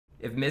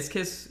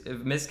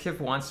Miskiff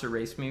wants to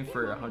race me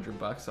for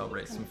 $100, I'll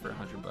race him for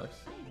 $100.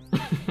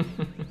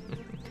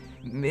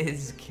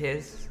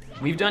 Miskiss.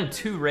 We've done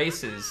 2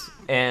 races,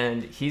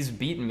 and he's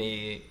beaten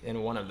me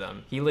in one of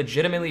them. He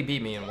legitimately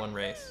beat me in 1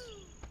 race.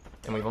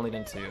 And we've only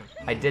done 2.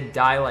 I did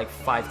die like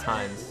 5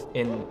 times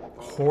in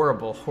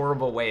horrible,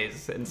 horrible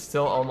ways and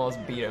still almost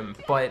beat him,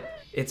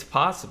 but it's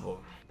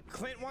possible.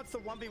 Clint wants to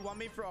 1v1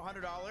 me for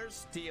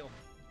 $100. Deal.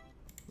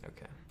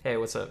 Okay. Hey,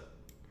 what's up?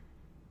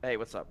 Hey,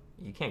 what's up?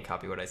 You can't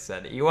copy what I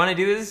said. You want to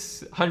do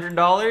this?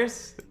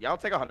 $100? Yeah, I'll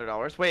take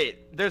 $100.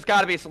 Wait, there's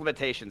got to be some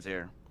limitations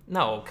here.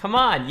 No, come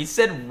on. You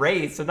said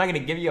race. I'm not going to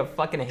give you a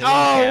fucking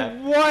handicap.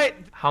 Oh, what?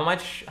 How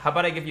much? How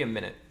about I give you a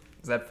minute?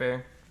 Is that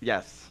fair?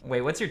 Yes.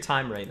 Wait, what's your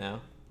time right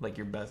now? Like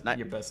your best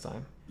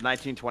time?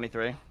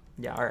 1923.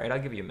 Yeah, all right. I'll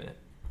give you a minute.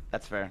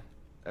 That's fair.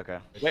 Okay.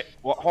 Wait,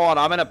 well, hold on.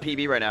 I'm in a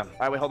PB right now. All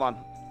right, wait, hold on.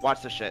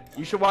 Watch this shit.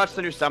 You should watch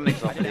the new summoning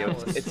song video.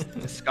 It's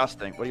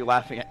disgusting. What are you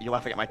laughing at? You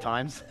laughing at my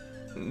times?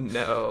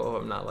 No,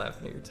 I'm not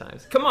laughing at your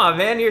times. Come on,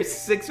 man. You're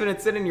 6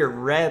 minutes in and you're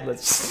red.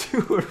 Let's just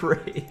do a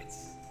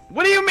race.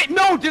 What do you mean?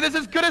 No, dude, this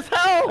is good as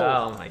hell.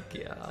 Oh my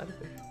god.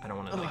 I don't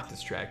want to like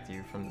distract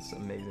you from this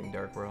amazing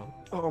dark world.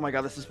 Oh my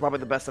god, this is probably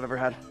the best I've ever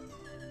had.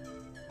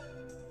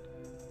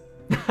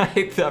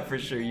 I thought for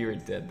sure you were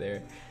dead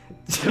there.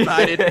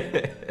 United.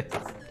 It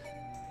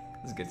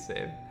was a good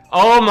save.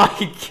 Oh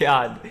my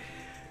god.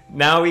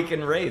 Now we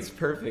can race.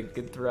 Perfect.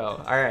 Good throw.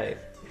 All right.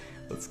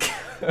 Let's go,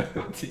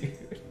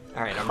 dude.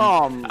 All right.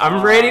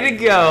 I'm ready to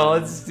go.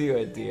 Let's do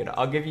it, dude.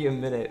 I'll give you a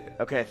minute.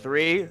 Okay,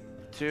 3,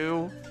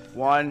 2,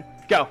 1,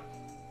 go.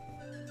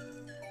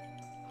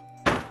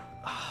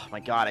 Oh my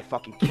god, I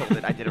fucking killed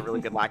it. I did a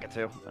really good lacquer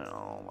too.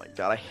 Oh my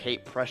god, I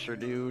hate pressure,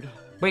 dude.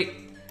 Wait,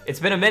 it's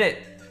been a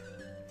minute.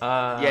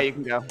 Yeah, you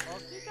can go. All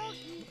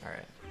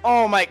right.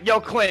 Oh my, yo,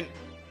 Clint.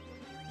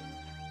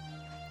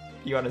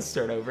 You want to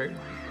start over?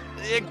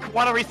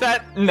 Want to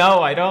reset?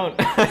 No, I don't.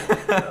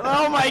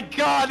 Oh my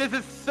god, this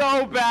is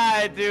so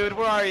bad, dude.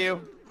 Where are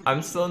you?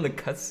 I'm still in the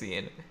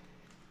cutscene.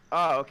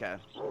 Oh, okay.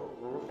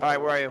 All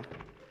right, where are you?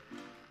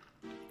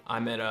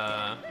 I'm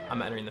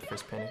entering the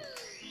first painting.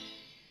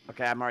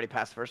 Okay, I'm already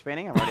past the first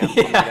painting. I'm already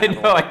on Yeah, I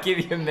know. I give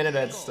you a minute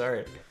at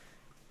start.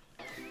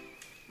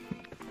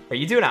 Are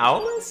you doing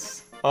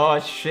Owless? Oh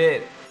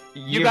shit.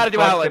 You gotta do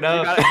Alice.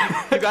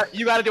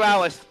 You gotta do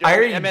Alice. I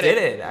already did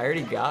it. I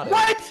already got it.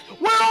 What?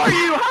 Where are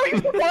you? How are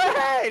you so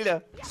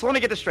ahead? So let me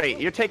get this straight.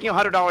 You're taking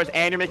 $100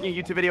 and you're making a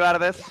YouTube video out of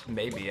this?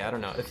 Maybe. I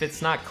don't know. If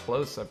it's not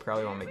close, I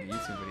probably won't make a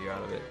YouTube video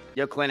out of it.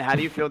 Yo, Clint, how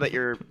do you feel that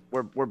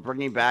we're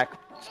bringing back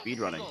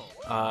speedrunning?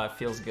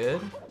 Feels good.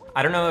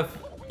 I don't know if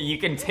you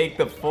can take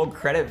the full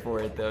credit for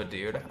it though,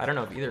 dude. I don't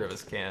know if either of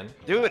us can.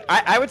 Dude,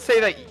 I would say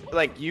that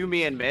like you,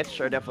 me, and Mitch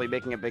are definitely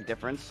making a big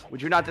difference.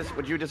 Would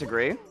you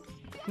disagree?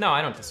 No,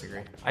 I don't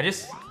disagree. I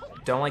just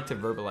don't like to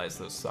verbalize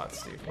those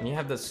thoughts, dude. When you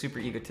have those super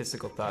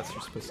egotistical thoughts,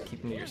 you're supposed to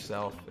keep them to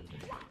yourself.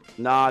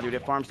 Nah, dude,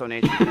 it farms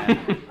donations,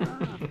 man.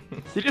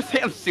 Did you just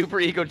say I'm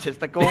super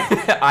egotistical?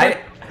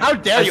 How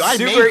dare you?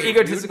 Super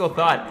egotistical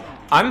thought.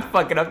 I'm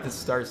fucking up the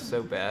stars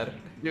so bad.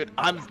 Dude,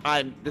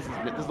 this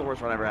is the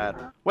worst one I ever had.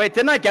 Wait,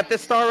 didn't I get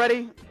this star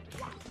already?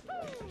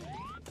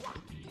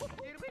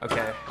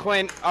 Okay.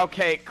 Clint,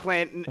 okay,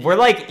 Clint. We're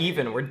like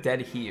even. We're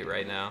dead heat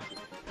right now.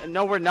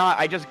 No, we're not.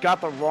 I just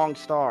got the wrong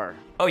star.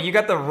 Oh, you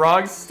got the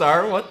wrong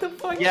star? What the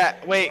fuck? Yeah,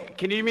 wait,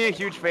 can you do me a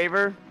huge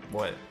favor?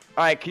 What?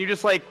 Alright, can you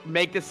just like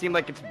make this seem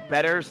like it's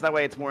better so that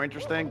way it's more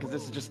interesting? Because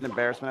this is just an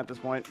embarrassment at this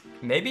point.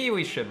 Maybe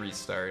we should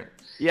restart.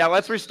 Yeah,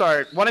 let's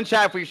restart. One in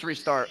chat if we should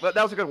restart. That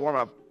was a good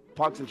warm-up.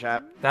 Pugs in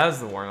chat. That was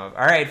the warm-up.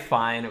 Alright,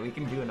 fine. We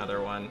can do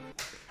another one.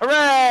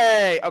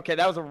 Hooray! Okay,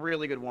 that was a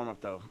really good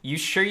warm-up though. You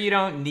sure you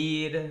don't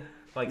need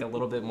like a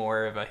little bit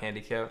more of a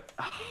handicap?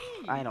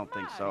 I don't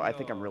think so. I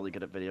think I'm really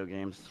good at video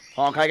games.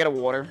 Hold on, can I get a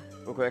water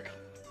real quick?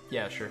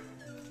 Yeah, sure.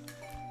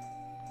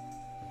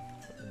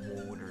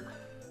 Water.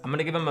 I'm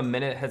gonna give him a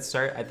minute head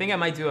start. I think I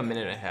might do a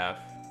minute and a half.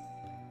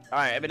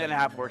 Alright, a minute and a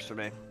half works for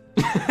me.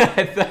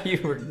 I thought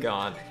you were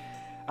gone.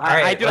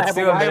 Alright, let's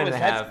do a minute and a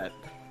half.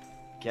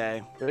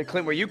 Okay.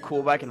 Clint, were you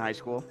cool back in high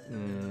school?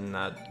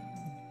 Not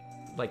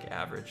like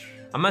average.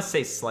 I must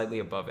say slightly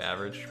above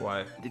average.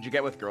 Why? Did you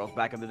get with girls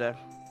back in the day?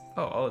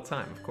 Oh, all the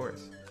time, of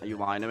course. Are you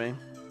lying to me?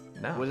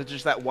 No. Was it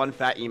just that one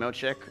fat emo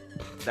chick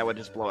that would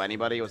just blow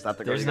anybody? Was that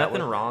the girl? There's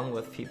nothing wrong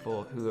with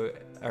people who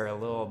are a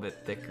little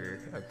bit thicker,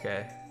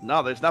 okay?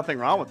 No, there's nothing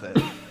wrong with it.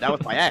 That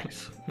was my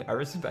ex. I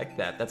respect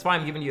that. That's why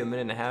I'm giving you a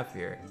minute and a half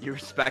here. You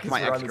respect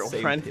my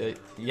ex-girlfriend?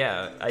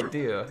 Yeah, I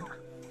do.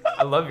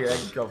 I love your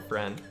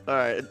ex-girlfriend. All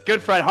right,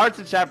 good friend. Hearts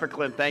in chat for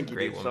Clint. Thank you,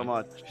 Great dude, so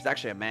much. She's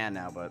actually a man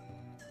now, but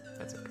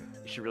that's okay.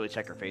 You should really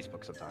check her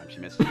Facebook sometime. She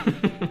misses you.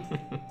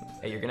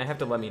 Hey, you're gonna have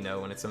to let me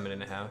know when it's a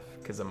minute and a half,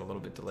 because I'm a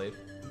little bit delayed.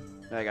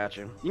 I got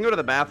you. You can go to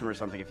the bathroom or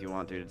something if you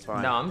want, dude. It's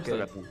fine. No, I'm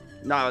good.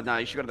 No,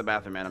 you should go to the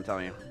bathroom, man. I'm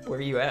telling you. Where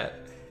are you at?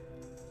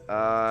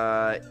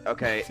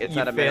 Okay, it's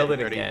you at a failed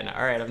minute it 30. again.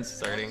 All right, I'm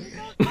starting.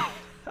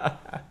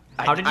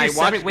 How did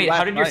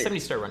your 70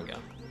 star run go?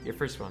 Your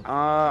first one.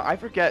 I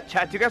forget.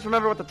 Chat, do you guys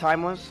remember what the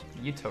time was?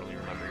 You totally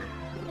remember.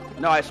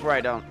 No, I swear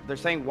I don't. They're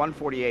saying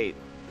 1:48.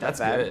 That's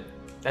bad. good.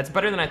 That's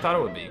better than I thought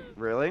it would be.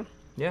 Really?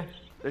 Yeah.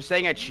 They're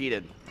saying I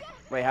cheated.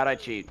 Wait, how'd I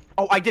cheat?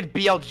 Oh, I did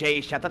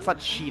BLJ, chat. That's not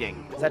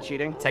cheating. Is that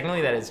cheating?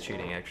 Technically, that is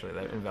cheating, actually.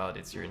 That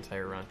invalidates your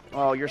entire run.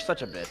 Oh, you're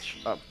such a bitch.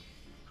 Oh.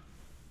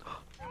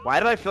 Why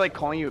did I feel like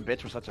calling you a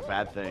bitch was such a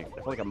bad thing? I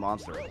feel like a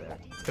monster right there.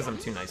 It's because I'm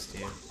too nice to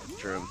you.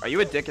 True. Are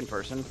you a dick in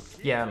person?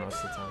 Yeah,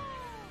 most of the time.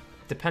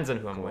 Depends on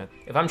who I'm with.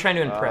 If I'm trying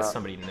to impress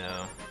somebody,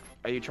 no.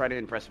 Are you trying to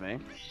impress me?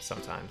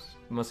 Sometimes.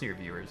 Mostly your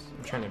viewers.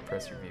 I'm trying to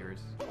impress your viewers.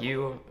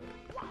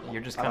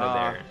 You're just kind of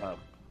there.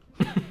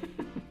 Oh.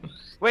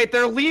 Wait,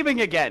 they're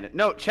leaving again.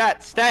 No,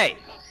 chat, stay.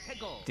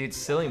 Dude,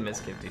 silly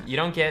misgive, dude. You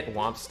don't get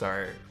Womp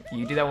Star.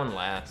 You do that one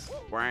last.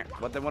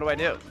 What then? What do I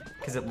do?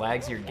 Because it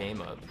lags your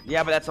game up.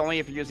 Yeah, but that's only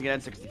if you're using an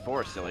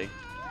N64, silly.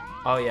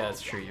 Oh yeah,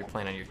 that's true. You're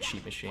playing on your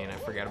cheap machine. I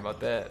forgot about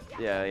that.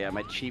 Yeah,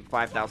 my cheap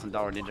 $5,000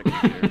 Ninja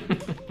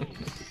computer.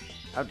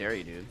 How dare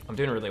you, dude? I'm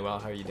doing really well.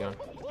 How are you doing?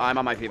 I'm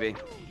on my PB,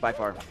 by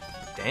far.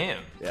 Damn.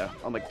 Yeah,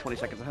 I'm like 20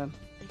 seconds ahead.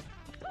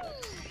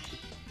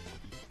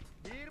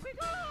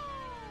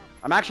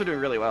 I'm actually doing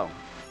really well.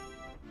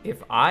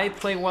 If I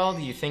play well,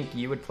 do you think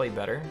you would play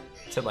better?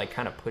 To like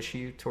kind of push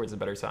you towards a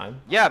better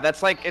time? Yeah,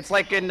 it's like in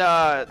sports,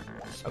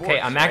 okay,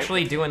 I'm right?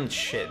 actually doing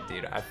shit,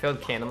 dude. I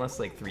failed Candleless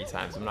like 3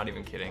 times. I'm not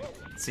even kidding.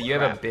 So you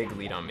have a big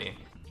lead on me.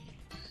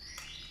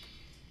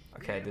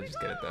 Okay, I did just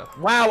get it though.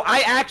 Wow,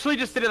 I actually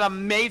just did an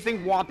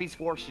amazing Wompies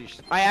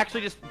Forces. I actually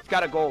just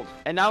got a gold.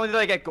 And not only did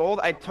I get gold,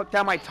 I took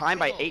down my time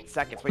by 8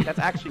 seconds. Wait, that's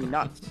actually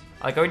nuts.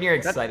 Like when you're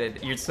excited,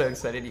 you're so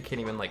excited you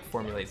can't even like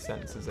formulate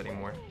sentences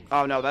anymore.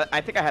 Oh no, I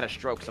think I had a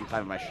stroke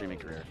sometime in my streaming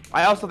career.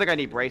 I also think I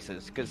need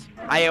braces because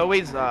I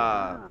always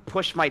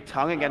push my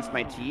tongue against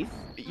my teeth.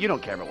 You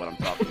don't care about what I'm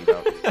talking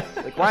about.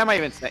 Like, why am I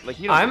even saying? Like,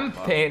 you don't. I'm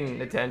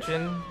paying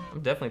attention.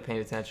 I'm definitely paying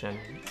attention.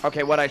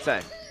 Okay, what'd I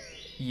say?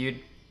 You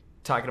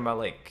talking about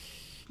like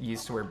you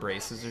used to wear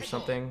braces or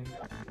something?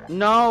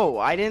 No,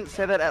 I didn't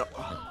say that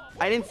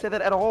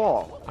at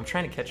all. I'm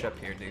trying to catch up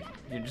here, dude.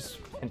 You're just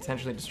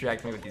intentionally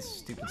distracting me with these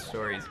stupid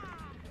stories.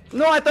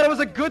 No, I thought it was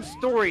a good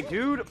story,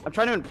 dude. I'm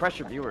trying to impress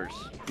your viewers.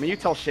 I mean, you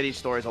tell shitty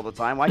stories all the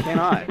time. Why can't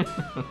I?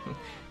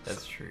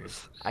 That's true.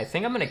 I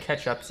think I'm gonna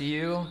catch up to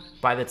you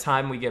by the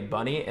time we get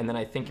Bunny, and then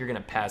I think you're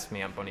gonna pass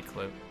me on Bunny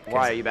Clip.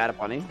 Why, are you bad at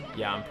Bunny?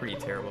 Yeah, I'm pretty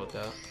terrible at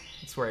that.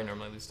 That's where I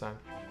normally lose time.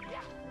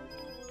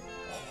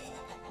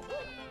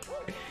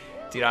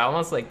 Dude, I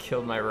almost like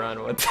killed my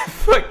run. What the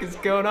fuck is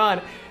going on?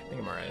 I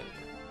think I'm alright.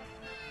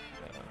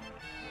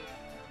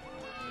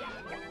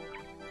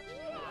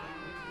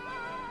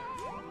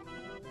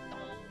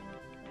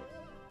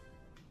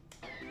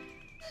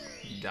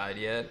 You died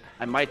yet?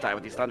 I might die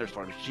with these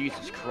thunderstorms.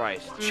 Jesus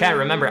Christ. Chat,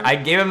 remember, I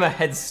gave him a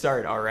head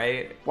start,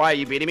 alright? Why, are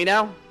you beating me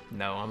now?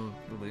 No, I'm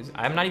losing.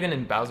 I'm not even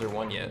in Bowser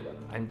 1 yet.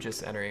 I'm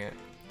just entering it.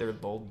 They're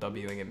both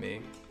Wing at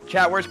me.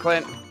 Chat, where's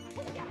Clint?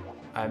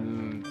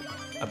 I'm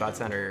about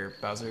to enter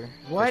Bowser.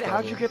 What?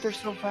 How'd you get there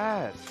so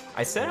fast?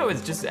 I said I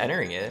was just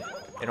entering it.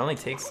 It only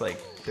takes like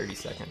 30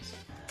 seconds.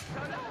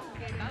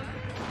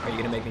 Are you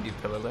gonna make me do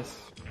pillarless?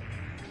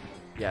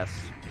 Yes.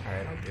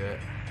 Alright, I'll do it.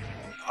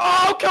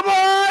 Oh, come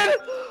on!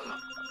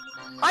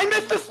 I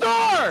missed the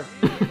star!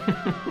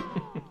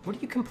 What are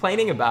you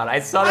complaining about? I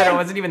saw that it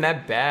wasn't even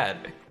that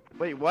bad.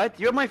 Wait, what?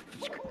 You have my...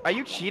 Are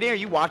you cheating? Are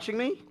you watching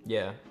me?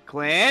 Yeah.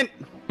 Clint!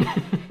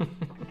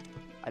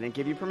 I didn't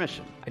give you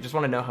permission. I just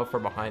want to know how far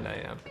behind I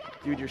am.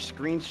 Dude, you're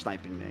screen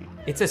sniping me.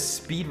 It's a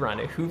speed run.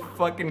 Who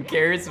fucking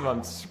cares if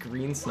I'm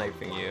screen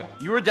sniping you?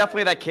 You were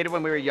definitely that kid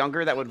when we were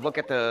younger that would look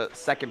at the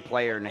second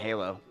player in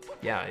Halo.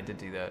 Yeah, I did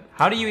do that.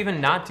 How do you even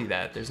not do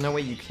that? There's no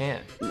way you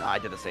can't. No, I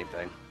did the same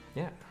thing.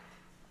 Yeah.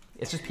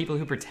 It's just people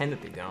who pretend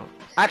that they don't.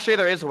 Actually,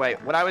 there is a way.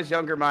 When I was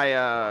younger,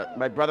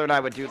 my brother and I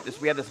would do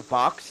this. We had this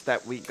box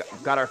that we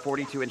got our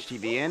 42-inch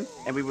TV in,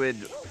 and we would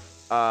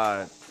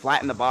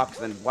flatten the box,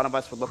 and then one of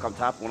us would look on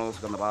top, one of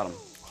us would look on the bottom.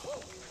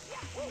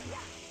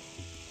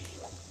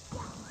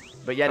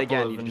 But yet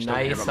again, you just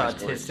nice don't hear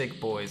about my autistic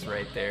boys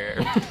right there.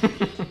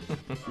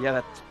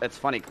 Yeah, that's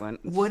funny, Clint.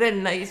 What a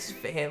nice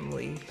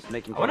family.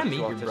 Making I want to fun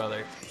meet of your autism.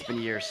 brother. It's been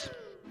years.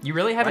 You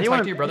really haven't Why do you talked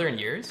wanna- to your brother in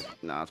years?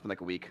 No, it's been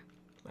like a week.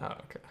 Oh,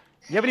 okay.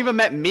 You haven't even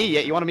met me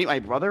yet. You want to meet my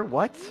brother?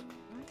 What?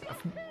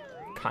 I've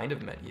kind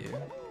of met you.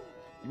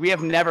 We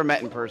have never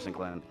met in person,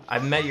 Clint.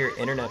 I've met your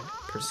internet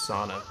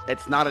persona.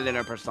 It's not an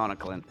inner persona,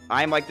 Clint.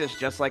 I'm like this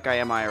just like I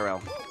am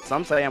IRL.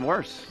 Some say I'm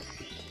worse.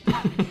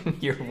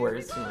 You're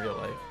worse in real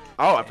life.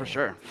 Oh, for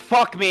sure.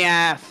 Fuck me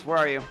ass. Where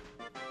are you?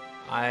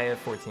 I have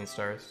 14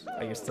 stars.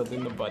 Are you still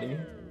doing the buddy?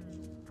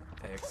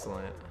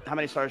 Excellent. How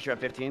many stars do you have?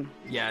 15?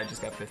 Yeah, I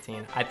just got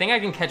 15. I think I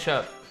can catch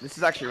up. This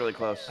is actually really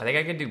close. I think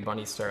I can do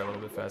bunny star a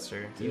little bit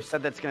faster. You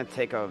said that's gonna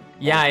take a...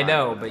 Yeah, long I time.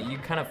 know, but you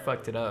kind of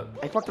fucked it up.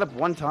 I fucked it up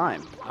one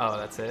time. Oh,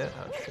 that's it?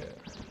 Oh, shit.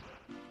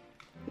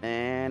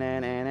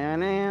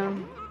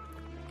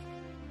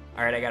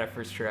 Alright, I got it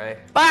first try.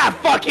 Ah,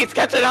 fuck, he's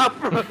catching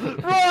up!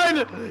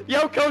 Run!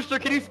 Yo, Coaster,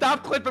 can you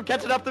stop Clint from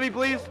catching up to me,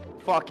 please?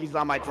 Fuck, he's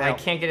on my tail. I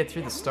can't get it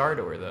through the star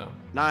door, though.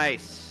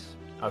 Nice.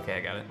 Okay, I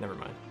got it. Never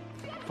mind.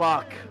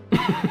 Fuck.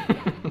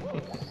 I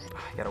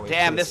gotta wait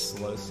Damn, for this-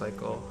 slow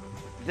cycle.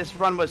 This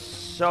run was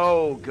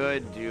so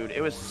good, dude.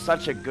 It was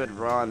such a good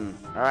run.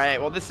 All right,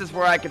 well, this is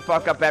where I could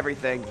fuck up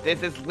everything.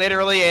 This is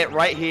literally it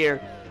right here.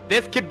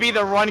 This could be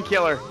the run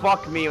killer.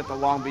 Fuck me with the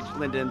Long Beach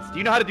Lindens. Do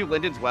you know how to do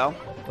Lindens well?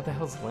 What the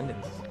hell's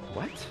Linden's?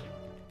 What?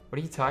 What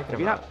are you talking Have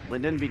you about? not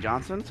Lyndon B.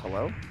 Johnson's?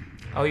 Hello?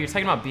 Oh, you're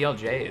talking about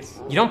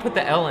BLJs. You don't put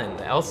the L in.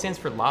 The L stands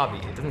for lobby.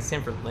 It doesn't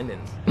stand for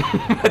Linden's.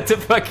 What the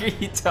fuck are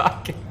you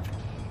talking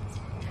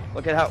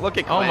about? Look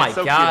at Oh Clint. my So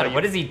cute god, how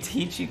what does he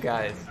teach you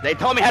guys? They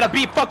told me how to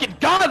be fucking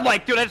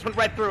godlike, dude. I just went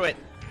right through it.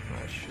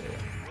 Oh shit.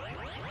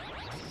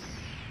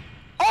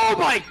 Oh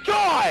my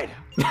god!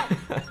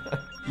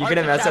 You're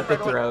gonna mess up the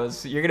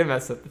throws. You're gonna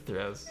mess up the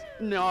throws.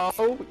 No,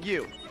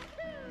 you.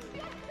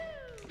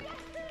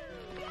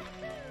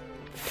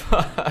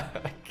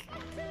 Fuck.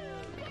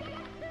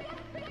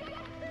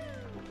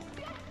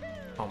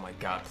 Oh my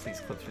god, please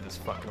clip through this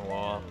fucking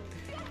wall.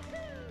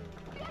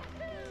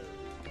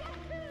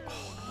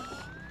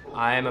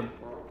 I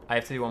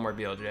have to do one more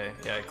BLJ.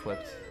 Yeah, I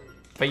clipped.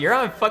 But you're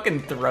on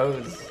fucking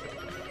throws.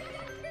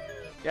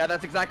 Yeah,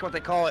 that's exactly what they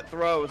call it,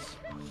 throws.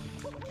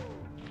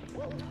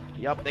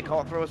 Yup, they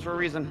call it throws for a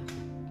reason.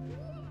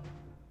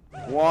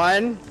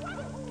 1,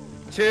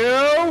 2,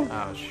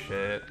 Oh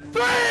shit.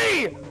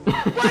 3!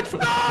 Let's go!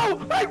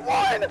 I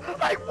won!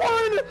 I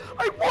won!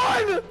 I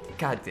won!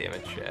 God damn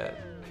it, Chad.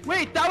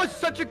 Wait, that was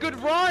such a good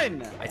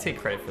run! I take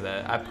credit for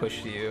that. I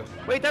pushed you.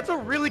 Wait, that's a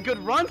really good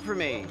run for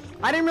me.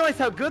 I didn't realize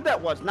how good that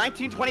was.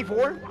 1924?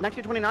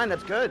 1929,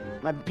 that's good.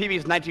 My PB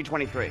is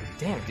 1923.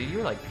 Damn, dude, you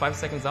were like 5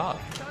 seconds off.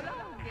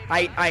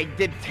 I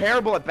did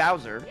terrible at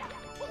Bowser,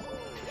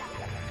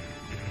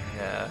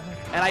 Yeah.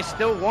 and I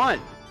still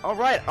won. All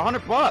right,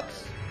 $100. All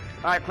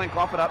right, Clint,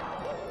 cough it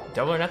up.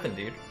 Double or nothing,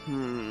 dude.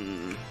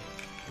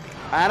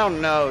 I don't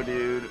know,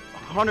 dude.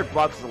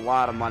 $100 is a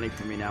lot of money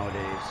for me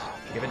nowadays.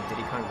 You have a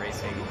Diddy Kong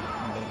Racing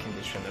mint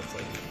condition that's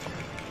like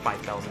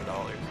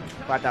 $5,000.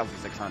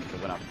 5,600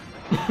 it went up.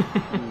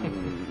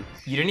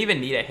 You didn't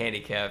even need a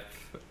handicap.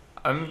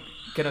 I'm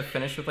gonna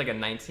finish with like a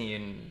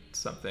 19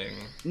 something.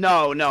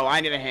 No,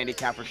 I need a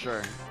handicap for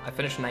sure. I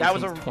finished That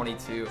was a-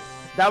 1922.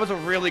 That was a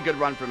really good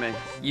run for me.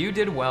 You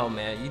did well,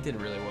 man. You did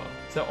really well.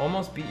 To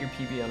almost beat your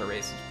PB on a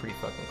race is pretty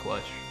fucking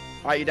clutch.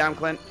 All right, you down,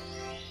 Clint?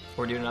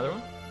 Or do another one?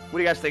 What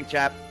do you guys think,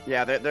 chap?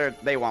 Yeah,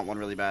 they want one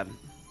really bad.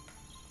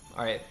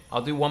 All right,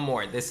 I'll do one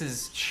more. This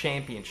is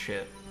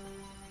championship.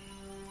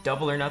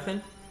 Double or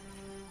nothing?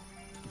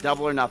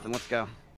 Double or nothing. Let's go.